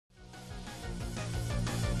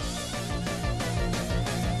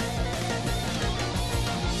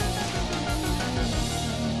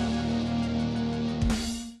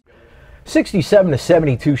67 to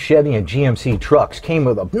 72 Chevy and GMC trucks came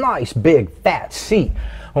with a nice big fat seat.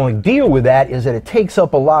 Only deal with that is that it takes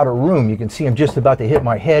up a lot of room. You can see I'm just about to hit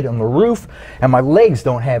my head on the roof, and my legs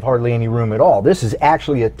don't have hardly any room at all. This is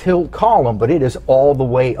actually a tilt column, but it is all the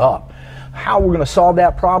way up. How we're going to solve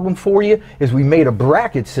that problem for you is we made a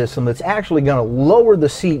bracket system that's actually going to lower the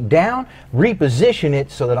seat down, reposition it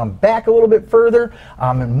so that I'm back a little bit further.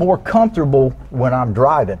 I'm more comfortable when I'm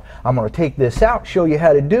driving. I'm going to take this out, show you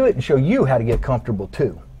how to do it, and show you how to get comfortable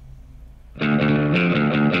too.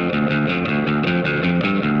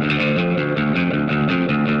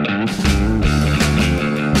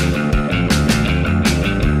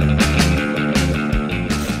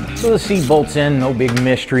 So the seat bolts in, no big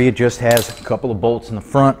mystery. It just has a couple of bolts in the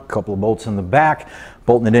front, a couple of bolts in the back,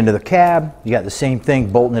 bolting it into the cab. You got the same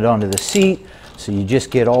thing bolting it onto the seat. So you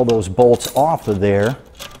just get all those bolts off of there,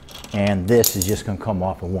 and this is just going to come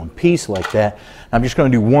off in one piece like that. I'm just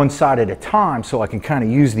going to do one side at a time so I can kind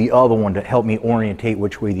of use the other one to help me orientate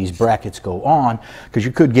which way these brackets go on, because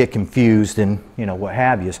you could get confused and what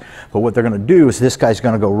have you. But what they're going to do is this guy's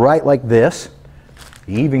going to go right like this.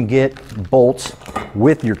 You even get bolts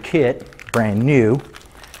with your kit, brand new.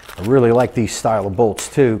 I really like these style of bolts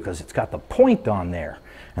too because it's got the point on there,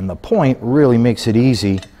 and the point really makes it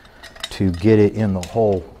easy to get it in the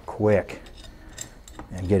hole quick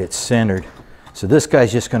and get it centered. So this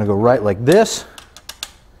guy's just going to go right like this,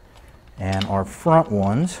 and our front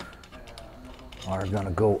ones are going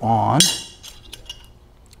to go on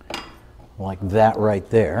like that right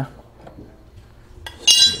there.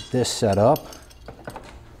 So get this set up.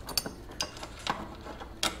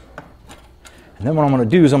 And then what I'm going to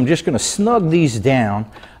do is I'm just going to snug these down.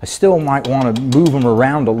 I still might want to move them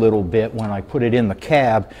around a little bit when I put it in the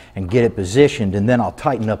cab and get it positioned, and then I'll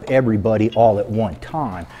tighten up everybody all at one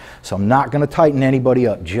time. So I'm not going to tighten anybody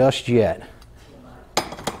up just yet.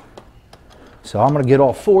 So I'm going to get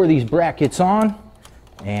all four of these brackets on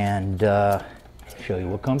and show you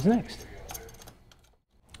what comes next.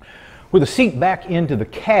 With the seat back into the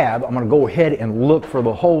cab, I'm going to go ahead and look for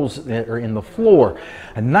the holes that are in the floor.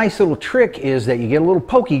 A nice little trick is that you get a little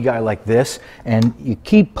pokey guy like this, and you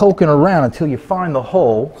keep poking around until you find the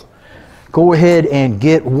hole. Go ahead and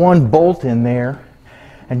get one bolt in there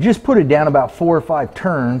and just put it down about 4 or 5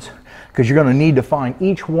 turns, because you're going to need to find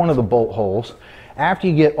each one of the bolt holes. After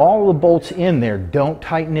you get all the bolts in there, don't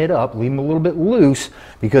tighten it up. Leave them a little bit loose,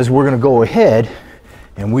 because we're going to go ahead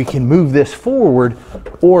and we can move this forward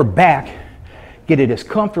or back, get it as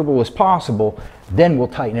comfortable as possible, then we'll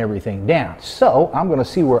tighten everything down. So I'm going to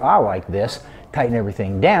see where I like this, tighten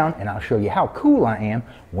everything down, and I'll show you how cool I am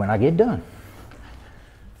when I get done.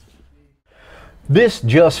 This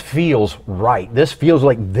just feels right. This feels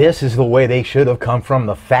like this is the way they should have come from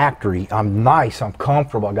the factory. I'm nice, I'm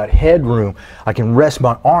comfortable, I got headroom. I can rest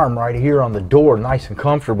my arm right here on the door, nice and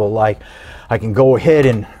comfortable. Like I can go ahead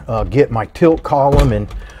and get my tilt column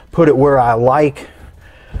and put it where I like.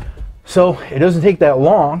 So it doesn't take that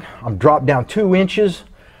long. I'm dropped down 2 inches.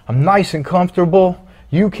 I'm nice and comfortable.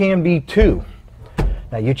 You can be too.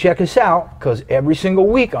 Now you check us out, because every single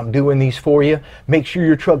week I'm doing these for you. Make sure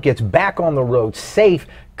your truck gets back on the road safe,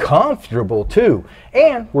 comfortable too.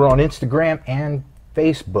 And we're on Instagram and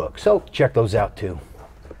Facebook, so check those out too.